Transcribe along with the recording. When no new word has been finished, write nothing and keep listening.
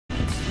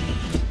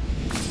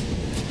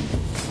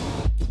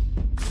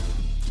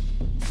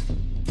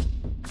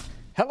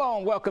Hello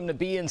and welcome to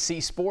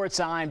BNC Sports.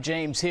 I'm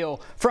James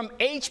Hill. From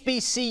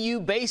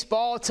HBCU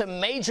baseball to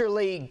Major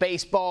League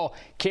Baseball,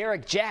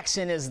 Kerrick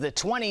Jackson is the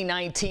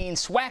 2019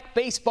 SWAC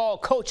Baseball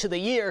Coach of the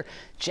Year.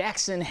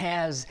 Jackson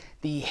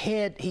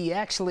he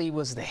actually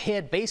was the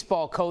head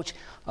baseball coach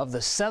of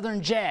the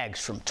Southern Jags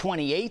from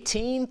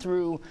 2018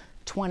 through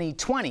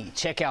 2020.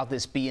 Check out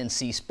this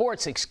BNC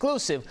Sports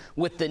exclusive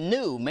with the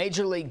new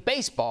Major League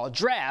Baseball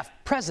draft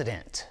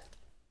president.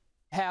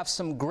 Have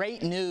some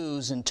great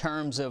news in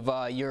terms of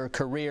your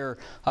career.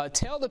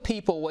 Tell the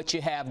people what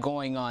you have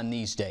going on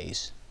these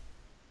days.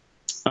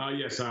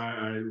 Yes,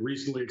 I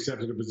recently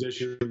accepted a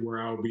position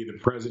where I will be the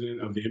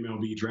president of the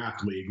MLB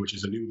Draft League, which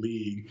is a new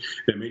league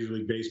that Major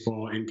League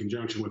Baseball, in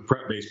conjunction with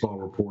Prep Baseball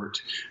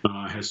Report,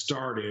 has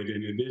started.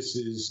 And this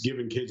is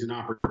giving kids an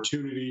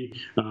opportunity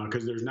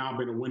because there's now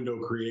been a window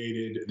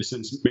created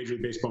since Major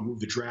League Baseball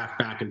moved the draft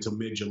back until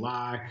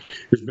mid-July.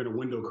 There's been a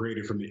window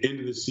created from the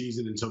end of the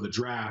season until the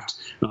draft.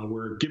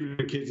 We're giving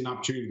the kids an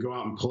opportunity to go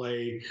out and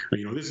play.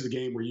 This is a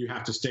game where you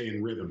have to stay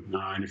in rhythm.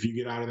 And if you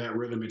get out of that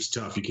rhythm, it's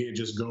tough. You can't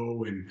just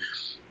go and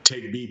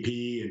take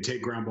BP and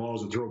take ground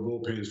balls and throw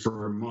bullpens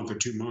for a month or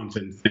 2 months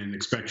and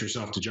expect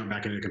yourself to jump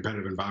back into a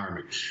competitive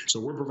environment. So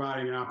we're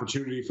providing an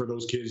opportunity for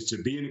those kids to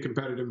be in a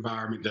competitive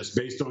environment that's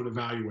based on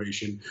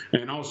evaluation,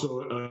 and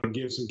also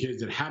give some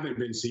kids that haven't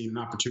been seen an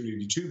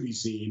opportunity to be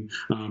seen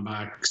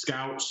by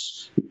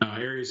scouts,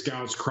 area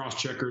scouts,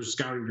 cross-checkers,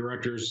 scouting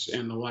directors,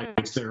 and the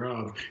likes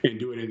thereof, and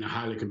do it in a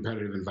highly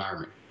competitive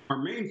environment.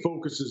 Our main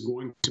focus is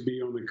going to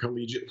be on the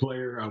collegiate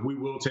player. We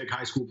will take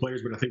high school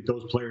players, but I think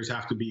those players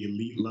have to be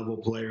elite level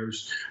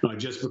players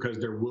just because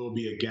there will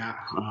be a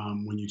gap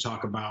when you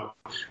talk about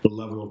the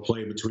level of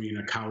play between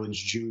a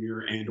college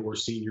junior and or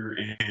senior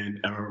and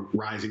a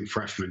rising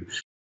freshman.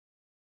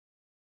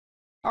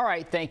 All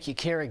right, thank you,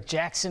 Kerrick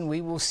Jackson.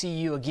 We will see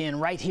you again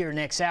right here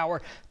next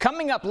hour.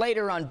 Coming up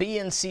later on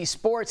BNC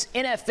Sports,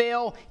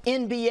 NFL,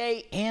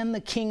 NBA, and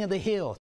the King of the Hill.